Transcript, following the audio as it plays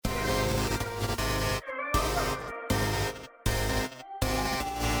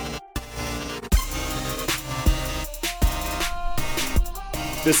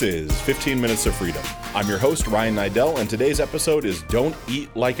This is 15 Minutes of Freedom. I'm your host, Ryan Niddel, and today's episode is Don't Eat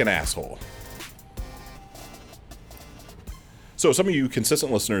Like an Asshole. So some of you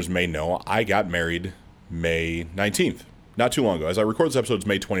consistent listeners may know I got married May 19th, not too long ago. As I record this episode, it's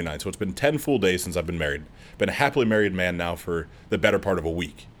May 29th, so it's been 10 full days since I've been married. Been a happily married man now for the better part of a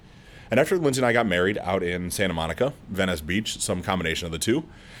week. And after Lindsay and I got married out in Santa Monica, Venice Beach, some combination of the two,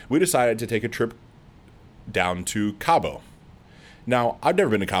 we decided to take a trip down to Cabo. Now, I've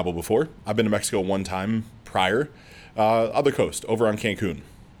never been to Cabo before. I've been to Mexico one time prior, other coast, over on Cancun.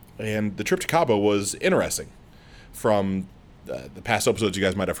 And the trip to Cabo was interesting. From the past episodes you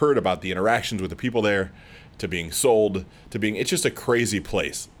guys might have heard about the interactions with the people there, to being sold, to being, it's just a crazy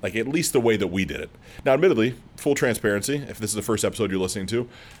place. Like, at least the way that we did it. Now, admittedly, full transparency, if this is the first episode you're listening to,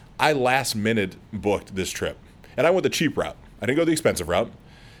 I last minute booked this trip. And I went the cheap route. I didn't go the expensive route.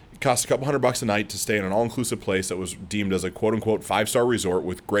 Cost a couple $100 a night to stay in an all-inclusive place that was deemed as a quote-unquote 5-star resort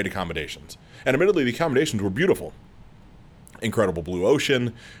with great accommodations. And admittedly, the accommodations were beautiful. Incredible blue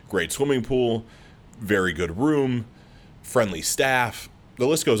ocean, great swimming pool, very good room, friendly staff. The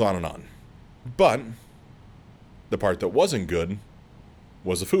list goes on and on. But the part that wasn't good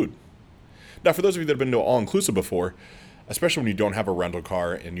was the food. Now, for those of you that have been to all-inclusive before, especially when you don't have a rental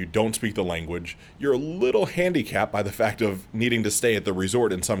car and you don't speak the language, you're a little handicapped by the fact of needing to stay at the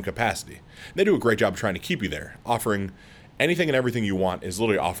resort in some capacity. And they do a great job trying to keep you there, offering anything and everything you want is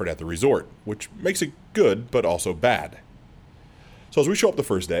literally offered at the resort, which makes it good, but also bad. So as we show up the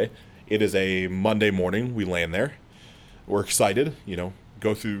first day, it is a Monday morning. We land there. We're excited,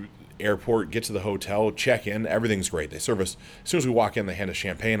 go through the airport, get to the hotel, check in. Everything's great. They serve us. As soon as we walk in, they hand us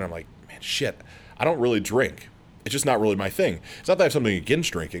champagne. And I'm like, man, shit, I don't really drink. It's just not really my thing. It's not that I have something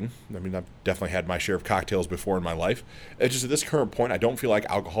against drinking. I mean, I've definitely had my share of cocktails before in my life. It's just at this current point, I don't feel like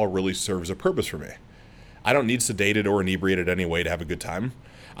alcohol really serves a purpose for me. I don't need sedated or inebriated anyway to have a good time.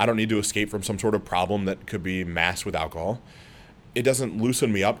 I don't need to escape from some sort of problem that could be masked with alcohol. It doesn't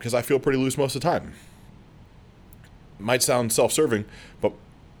loosen me up because I feel pretty loose most of the time. Might sound self-serving, but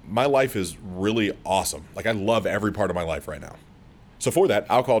my life is really awesome. Like, I love every part of my life right now. So for that,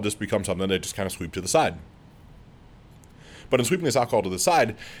 alcohol just becomes something that I just kind of sweep to the side. But in sweeping this alcohol to the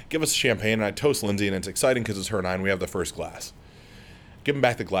side, give us a champagne, and I toast Lindsay, and it's exciting because it's her and I, and we have the first glass. Give them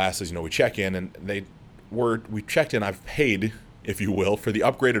back the glasses, we check in, and we checked in, I've paid, if you will, for the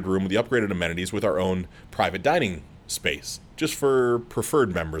upgraded room with the upgraded amenities with our own private dining space, just for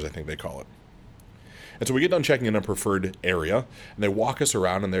preferred members, I think they call it. And so we get done checking in a preferred area, and they walk us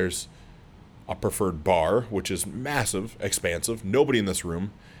around, and there's a preferred bar, which is massive, expansive, nobody in this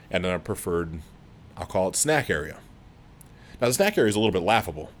room, and then a preferred, I'll call it, snack area. Now, the snack area is a little bit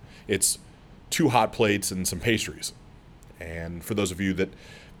laughable. It's 2 hot plates and some pastries. And for those of you that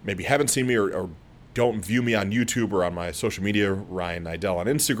maybe haven't seen me or don't view me on YouTube or on my social media, Ryan Niddel on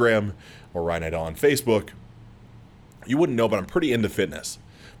Instagram or Ryan Niddel on Facebook, you wouldn't know, but I'm pretty into fitness.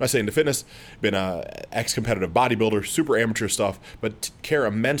 When I say into fitness, been an ex-competitive bodybuilder, super amateur stuff, but care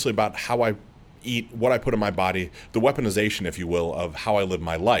immensely about how I eat, what I put in my body, the weaponization, if you will, of how I live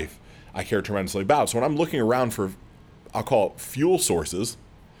my life. I care tremendously about. So when I'm looking around for, I'll call it fuel sources,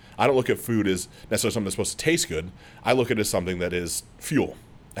 I don't look at food as necessarily something that's supposed to taste good. I look at it as something that is fuel.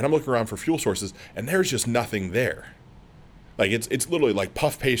 And I'm looking around for fuel sources, and there's just nothing there. Like, it's literally like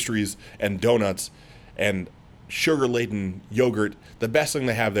puff pastries and donuts and sugar-laden yogurt. The best thing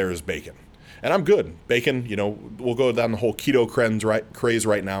they have there is bacon. And I'm good. Bacon, we'll go down the whole keto craze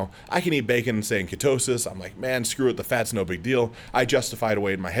right now. I can eat bacon and say in ketosis. I'm like, man, screw it. The fat's no big deal. I justify it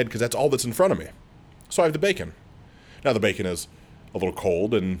away in my head because that's all that's in front of me. So I have the bacon. Now, the bacon is a little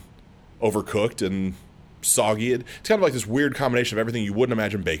cold and overcooked and soggy. It's kind of like this weird combination of everything you wouldn't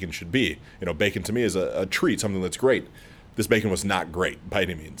imagine bacon should be. Bacon to me is a treat, something that's great. This bacon was not great by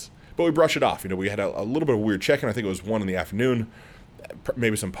any means. But we brush it off. We had a little bit of a weird check-in. I think it was 1 in the afternoon,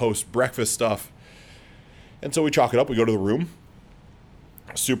 maybe some post-breakfast stuff. And so we chalk it up. We go to the room,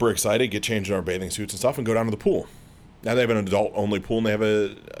 super excited, get changed in our bathing suits and stuff, and go down to the pool. Now they have an adult-only pool, and they have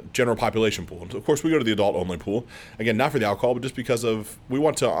a general population pool. And of course, we go to the adult-only pool. Again, not for the alcohol, but just because we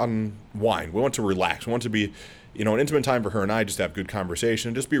want to unwind. We want to relax. We want to be, an intimate time for her and I, just to have good conversation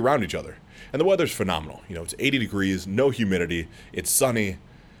and just be around each other. And the weather's phenomenal. It's 80 degrees, no humidity, it's sunny.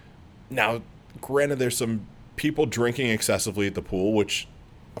 Now, granted, there's some people drinking excessively at the pool, which,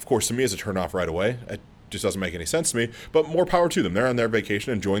 of course, to me is a turnoff right away. It just doesn't make any sense to me, but more power to them. They're on their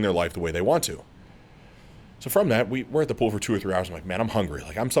vacation, enjoying their life the way they want to. So from that, we're at the pool for 2 or 3 hours. I'm like, man, I'm hungry.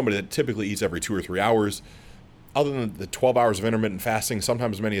 Like, I'm somebody that typically eats every 2 or 3 hours. Other than the 12 hours of intermittent fasting,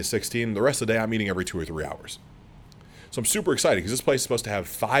 sometimes as many as 16, the rest of the day I'm eating every 2 or 3 hours. So I'm super excited because this place is supposed to have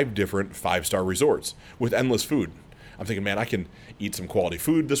 5 different 5-star resorts with endless food. I'm thinking, man, I can eat some quality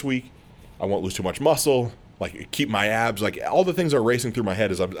food this week. I won't lose too much muscle, like keep my abs, like all the things are racing through my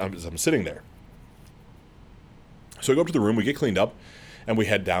head as I'm sitting there. So I go up to the room, we get cleaned up, and we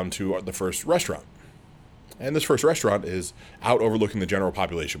head down to the first restaurant. And this first restaurant is out overlooking the general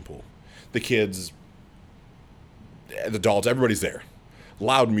population pool. The kids, the adults, everybody's there.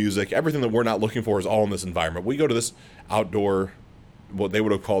 Loud music, everything that we're not looking for is all in this environment. We go to this outdoor, what they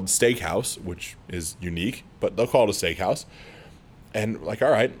would have called steakhouse, which is unique, but they'll call it a steakhouse. And like, all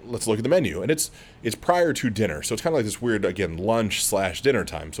right, let's look at the menu. And it's prior to dinner, so it's kind of like this weird, again, lunch/dinner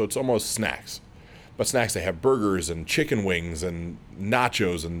time. So it's almost snacks. But snacks, they have burgers and chicken wings and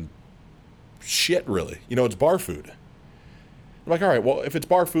nachos and shit, really. It's bar food. I'm like, all right, well, if it's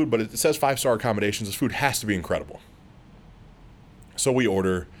bar food, but it says 5-star accommodations, this food has to be incredible. So we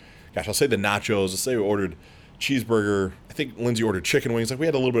order, I'll say the nachos. Let's say we ordered cheeseburger. I think Lindsay ordered chicken wings. Like, we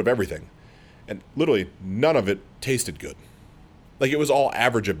had a little bit of everything. And literally, none of it tasted good. Like, it was all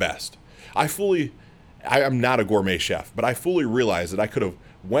average at best. I'm not a gourmet chef, but I fully realized that I could have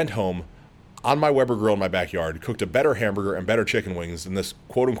went home on my Weber grill in my backyard, cooked a better hamburger and better chicken wings than this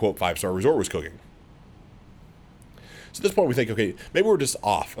quote-unquote 5-star resort was cooking. So at this point we think, okay, maybe we're just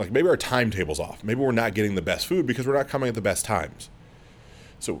off. Like, maybe our timetable's off. Maybe we're not getting the best food because we're not coming at the best times.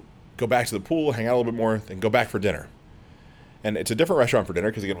 So go back to the pool, hang out a little bit more, then go back for dinner. And it's a different restaurant for dinner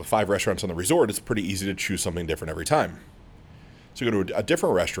because, again, with 5 restaurants on the resort, it's pretty easy to choose something different every time. So we go to a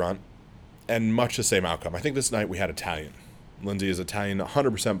different restaurant and much the same outcome. I think this night we had Italian. Lindsay is Italian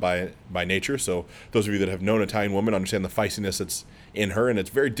 100% by nature, so those of you that have known Italian women understand the feistiness that's in her, and it's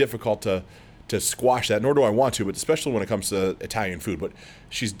very difficult to squash that, nor do I want to, but especially when it comes to Italian food. But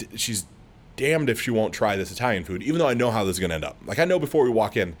she's damned if she won't try this Italian food, even though I know how this is going to end up. Like, I know before we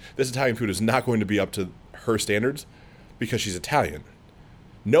walk in, this Italian food is not going to be up to her standards because she's Italian.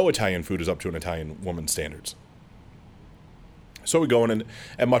 No Italian food is up to an Italian woman's standards. So we go in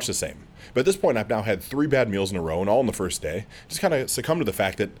and much the same. But at this point, I've now had 3 bad meals in a row, and all on the first day. Just kind of succumb to the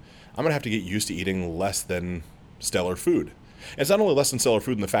fact that I'm going to have to get used to eating less than stellar food. And it's not only less than stellar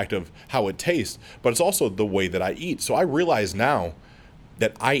food in the fact of how it tastes, but it's also the way that I eat. So I realize now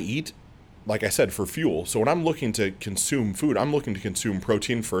that I eat, like I said, for fuel. So when I'm looking to consume food, I'm looking to consume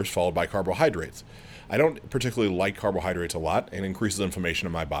protein first, followed by carbohydrates. I don't particularly like carbohydrates a lot, and increases inflammation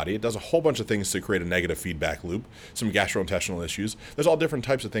in my body. It does a whole bunch of things to create a negative feedback loop, some gastrointestinal issues. There's all different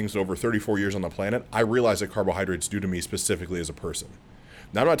types of things that over 34 years on the planet, I realize that carbohydrates do to me specifically as a person.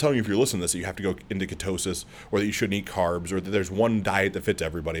 Now, I'm not telling you if you're listening to this that you have to go into ketosis or that you shouldn't eat carbs or that there's one diet that fits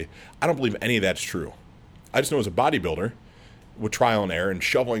everybody. I don't believe any of that's true. I just know as a bodybuilder, with trial and error and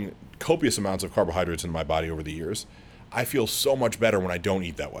shoveling copious amounts of carbohydrates into my body over the years, I feel so much better when I don't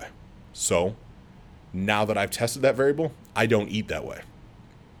eat that way. So now that I've tested that variable, I don't eat that way.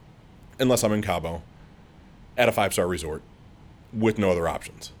 Unless I'm in Cabo, at a 5-star resort, with no other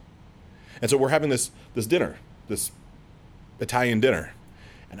options. And so we're having this dinner, this Italian dinner.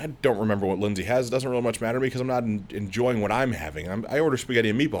 And I don't remember what Lindsay has. It doesn't really much matter to me because I'm not enjoying what I'm having. I order spaghetti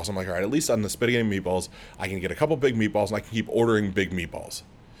and meatballs. I'm like, all right, at least on the spaghetti and meatballs, I can get a couple big meatballs and I can keep ordering big meatballs.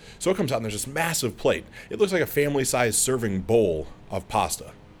 So it comes out and there's this massive plate. It looks like a family-sized serving bowl of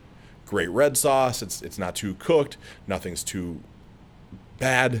pasta. Great red sauce. It's not too cooked. Nothing's too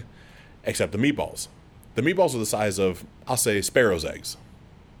bad, except the meatballs. The meatballs are the size of, I'll say, sparrow's eggs.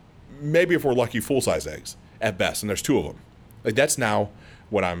 Maybe if we're lucky, full-size eggs at best, and there's 2 of them. Like, that's now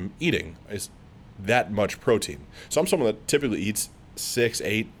what I'm eating, is that much protein. So I'm someone that typically eats 6,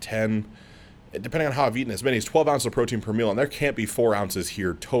 8, 10, depending on how I've eaten, as many as 12 ounces of protein per meal, and there can't be 4 ounces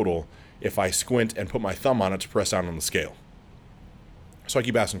here total if I squint and put my thumb on it to press down on the scale. So I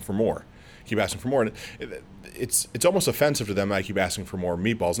keep asking for more. And it's almost offensive to them that I keep asking for more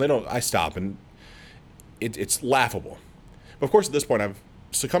meatballs. And I stop, and it's laughable. But of course, at this point, I've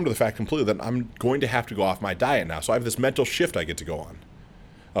succumbed to the fact completely that I'm going to have to go off my diet now. So I have this mental shift I get to go on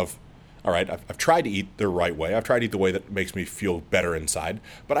of, all right, I've tried to eat the right way. I've tried to eat the way that makes me feel better inside.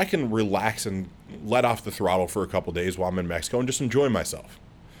 But I can relax and let off the throttle for a couple days while I'm in Mexico and just enjoy myself.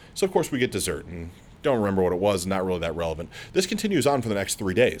 So, of course, we get dessert, and don't remember what it was, not really that relevant. This continues on for the next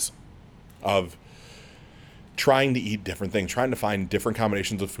 3 days of trying to eat different things, trying to find different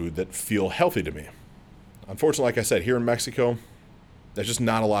combinations of food that feel healthy to me. Unfortunately, like I said, here in Mexico, there's just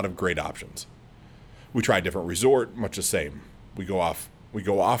not a lot of great options. We try a different resort, much the same. We go off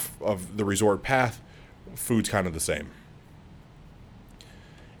of the resort path, food's kind of the same.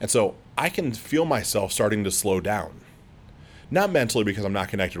 And so I can feel myself starting to slow down. Not mentally because I'm not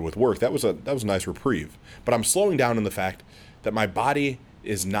connected with work. That was a nice reprieve. But I'm slowing down in the fact that my body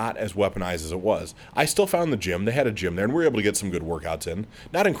is not as weaponized as it was. I still found the gym. They had a gym there, and we were able to get some good workouts in.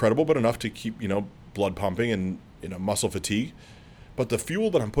 Not incredible, but enough to keep, blood pumping and muscle fatigue. But the fuel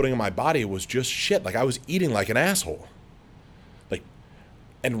that I'm putting in my body was just shit. Like I was eating like an asshole. Like,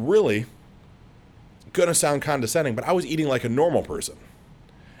 and really, gonna sound condescending, but I was eating like a normal person.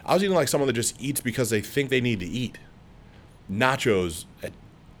 I was eating like someone that just eats because they think they need to eat. Nachos at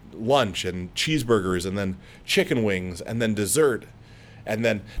lunch and cheeseburgers and then chicken wings and then dessert and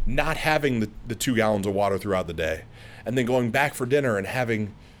then not having the 2 gallons of water throughout the day and then going back for dinner and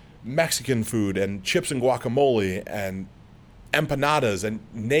having Mexican food and chips and guacamole and empanadas and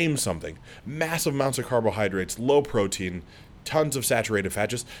name something. Massive amounts of carbohydrates, low protein, tons of saturated fat,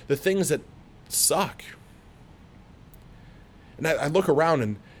 just the things that suck. And I look around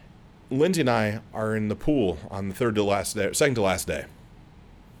and Lindsay and I are in the pool on the second to last day.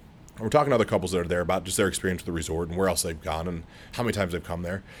 And we're talking to other couples that are there about just their experience with the resort and where else they've gone and how many times they've come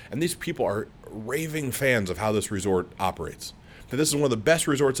there. And these people are raving fans of how this resort operates. That this is one of the best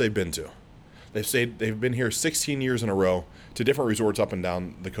resorts they've been to. They've been here 16 years in a row to different resorts up and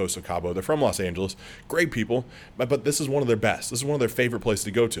down the coast of Cabo. They're from Los Angeles. Great people. But this is one of their best. This is one of their favorite places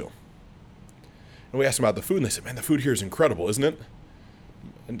to go to. And we asked them about the food, and they said, man, the food here is incredible, isn't it?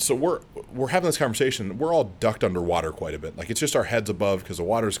 And so we're having this conversation. We're all ducked underwater quite a bit. Like, it's just our heads above because the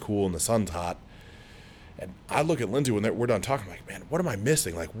water's cool and the sun's hot. And I look at Lindsay when we're done talking, I'm like, man, what am I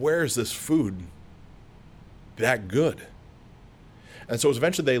missing? Like, where is this food that good? And so as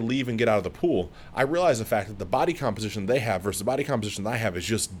eventually they leave and get out of the pool, I realize the fact that the body composition they have versus the body composition I have is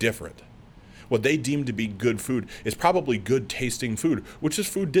just different. What they deem to be good food is probably good tasting food, which this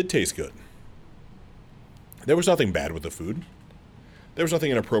food did taste good. There was nothing bad with the food. There was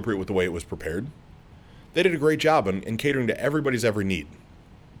nothing inappropriate with the way it was prepared. They did a great job in catering to everybody's every need.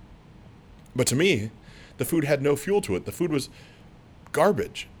 But to me, the food had no fuel to it. The food was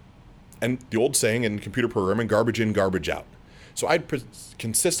garbage. And the old saying in computer programming, garbage in, garbage out. So I'd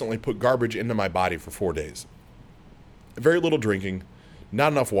consistently put garbage into my body for 4 days. Very little drinking,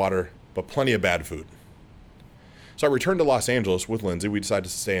 not enough water, but plenty of bad food. So I returned to Los Angeles with Lindsay. We decided to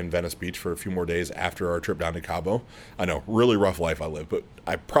stay in Venice Beach for a few more days after our trip down to Cabo. I know, really rough life I live, but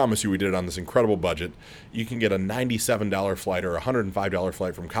I promise you we did it on this incredible budget. You can get a $97 flight or a $105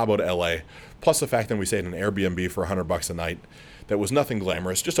 flight from Cabo to LA, plus the fact that we stayed in an Airbnb for $100 a night. That was nothing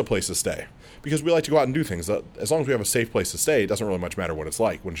glamorous, just a place to stay. Because we like to go out and do things. As long as we have a safe place to stay, it doesn't really much matter what it's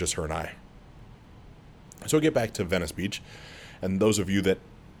like when it's just her and I. So we get back to Venice Beach, and those of you that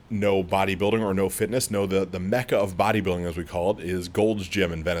know bodybuilding or know fitness know the mecca of bodybuilding, as we call it, is Gold's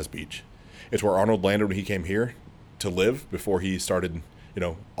Gym in Venice Beach. It's where Arnold landed when he came here to live before he started,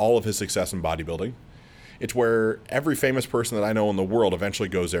 all of his success in bodybuilding. It's where every famous person that I know in the world eventually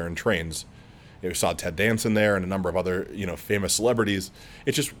goes there and trains. We saw Ted Danson there and a number of other, famous celebrities.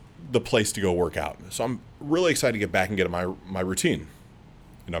 It's just the place to go work out. So I'm really excited to get back and get my routine.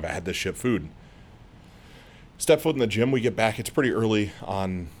 I've had this shit food. Step foot in the gym, we get back. It's pretty early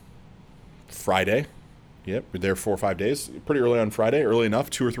on Friday. Yep, we're there 4 or 5 days. Pretty early on Friday, early enough,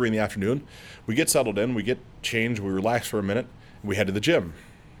 2 or 3 in the afternoon. We get settled in, we get changed, we relax for a minute, and we head to the gym.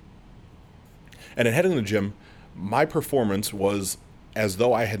 And in heading to the gym, my performance was as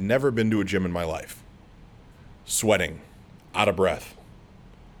though I had never been to a gym in my life. Sweating, out of breath,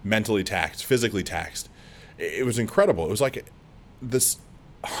 mentally taxed, physically taxed. It was incredible. It was like this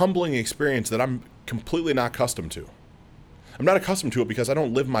humbling experience that I'm completely not accustomed to. I'm not accustomed to it because I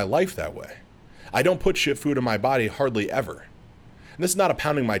don't live my life that way. I don't put shit food in my body hardly ever. And this is not a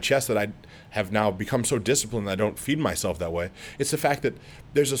pounding my chest that I have now become so disciplined that I don't feed myself that way. It's the fact that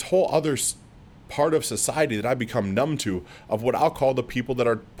there's this whole other part of society that I've become numb to of what I'll call the people that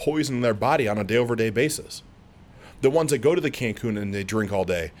are poisoning their body on a day-over-day basis. The ones that go to the Cancun and they drink all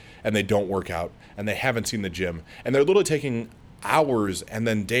day and they don't work out and they haven't seen the gym and they're literally taking hours and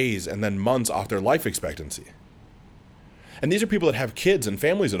then days and then months off their life expectancy. And these are people that have kids and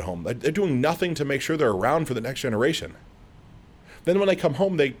families at home. They're doing nothing to make sure they're around for the next generation. Then when they come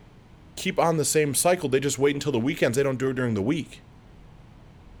home, they keep on the same cycle. They just wait until the weekends. They don't do it during the week.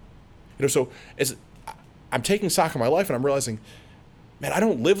 So I'm taking stock of my life and I'm realizing, man, I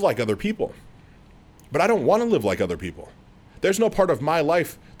don't live like other people. But I don't want to live like other people. There's no part of my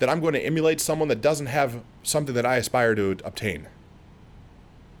life that I'm going to emulate someone that doesn't have something that I aspire to obtain.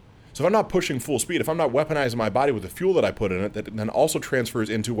 So if I'm not pushing full speed, if I'm not weaponizing my body with the fuel that I put in it, that then also transfers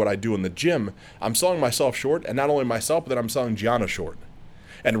into what I do in the gym, I'm selling myself short, and not only myself, but then I'm selling Gianna short.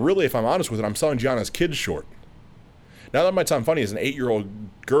 And really, if I'm honest with it, I'm selling Gianna's kids short. Now that might sound funny, as an 8-year-old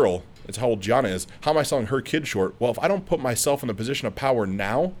girl, it's how old Gianna is, how am I selling her kids short? Well, if I don't put myself in a position of power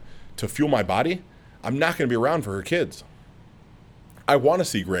now to fuel my body, I'm not going to be around for her kids. I want to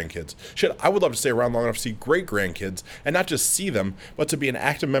see grandkids. Shit, I would love to stay around long enough to see great grandkids and not just see them, but to be an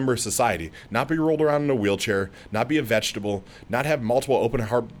active member of society. Not be rolled around in a wheelchair, not be a vegetable, not have multiple open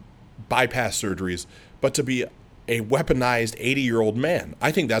heart bypass surgeries, but to be a weaponized 80-year-old man.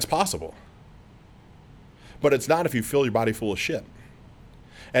 I think that's possible. But it's not if you fill your body full of shit.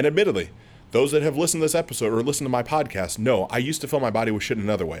 And admittedly, those that have listened to this episode or listened to my podcast know I used to fill my body with shit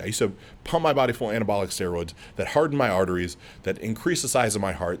another way. I used to pump my body full of anabolic steroids that hardened my arteries, that increased the size of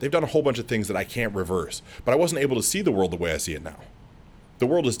my heart. They've done a whole bunch of things that I can't reverse. But I wasn't able to see the world the way I see it now. The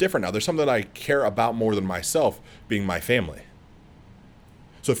world is different now. There's something that I care about more than myself, being my family.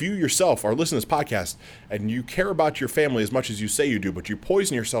 So if you yourself are listening to this podcast and you care about your family as much as you say you do, but you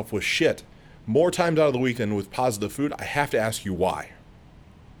poison yourself with shit more times out of the week than with positive food, I have to ask you why.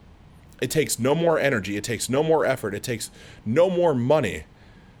 It takes no more energy, it takes no more effort, it takes no more money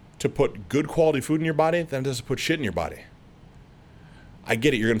to put good quality food in your body than it does to put shit in your body. I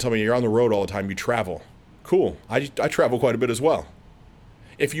get it, you're going to tell me you're on the road all the time, you travel. Cool, I travel quite a bit as well.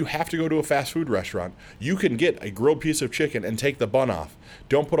 If you have to go to a fast food restaurant, you can get a grilled piece of chicken and take the bun off.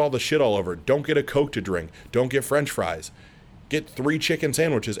 Don't put all the shit all over it. Don't get a Coke to drink. Don't get French fries. Get 3 chicken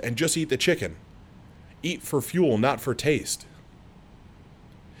sandwiches and just eat the chicken. Eat for fuel, not for taste.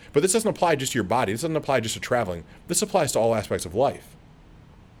 But this doesn't apply just to your body. This doesn't apply just to traveling. This applies to all aspects of life.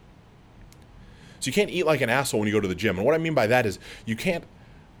 So you can't eat like an asshole when you go to the gym. And what I mean by that is you can't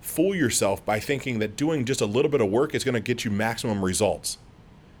fool yourself by thinking that doing just a little bit of work is going to get you maximum results.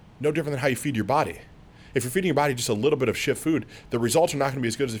 No different than how you feed your body. If you're feeding your body just a little bit of shit food, the results are not going to be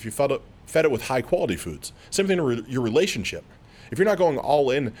as good as if you fed it with high quality foods. Same thing to your relationship. If you're not going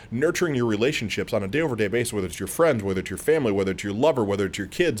all in, nurturing your relationships on a day-over-day basis, whether it's your friends, whether it's your family, whether it's your lover, whether it's your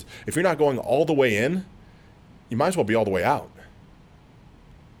kids, if you're not going all the way in, you might as well be all the way out.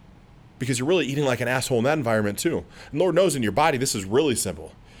 Because you're really eating like an asshole in that environment too. And Lord knows in your body, this is really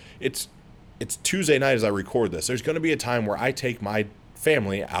simple. It's Tuesday night as I record this. There's going to be a time where I take my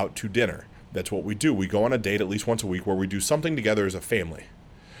family out to dinner. That's what we do. We go on a date at least once a week where we do something together as a family.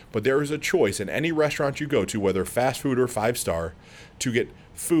 But there is a choice in any restaurant you go to, whether fast food or 5-star, to get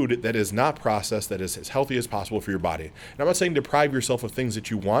food that is not processed, that is as healthy as possible for your body. And I'm not saying deprive yourself of things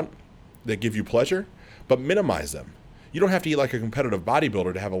that you want, that give you pleasure, but minimize them. You don't have to eat like a competitive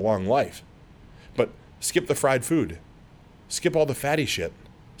bodybuilder to have a long life. But skip the fried food. Skip all the fatty shit.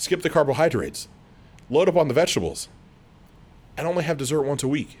 Skip the carbohydrates. Load up on the vegetables. And only have dessert once a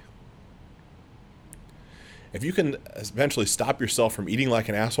week. If you can eventually stop yourself from eating like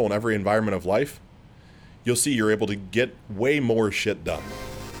an asshole in every environment of life, you'll see you're able to get way more shit done.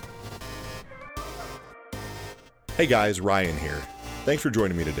 Hey guys, Ryan here. Thanks for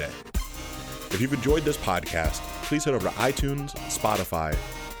joining me today. If you've enjoyed this podcast, please head over to iTunes, Spotify,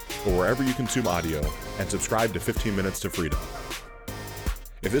 or wherever you consume audio and subscribe to 15 Minutes to Freedom.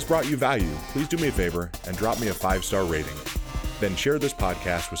 If this brought you value, please do me a favor and drop me a 5-star rating. Then share this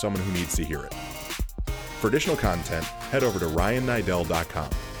podcast with someone who needs to hear it. For additional content, head over to RyanNiddel.com.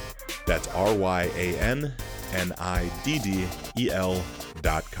 That's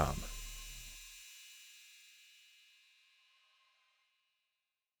RyanNiddel.com.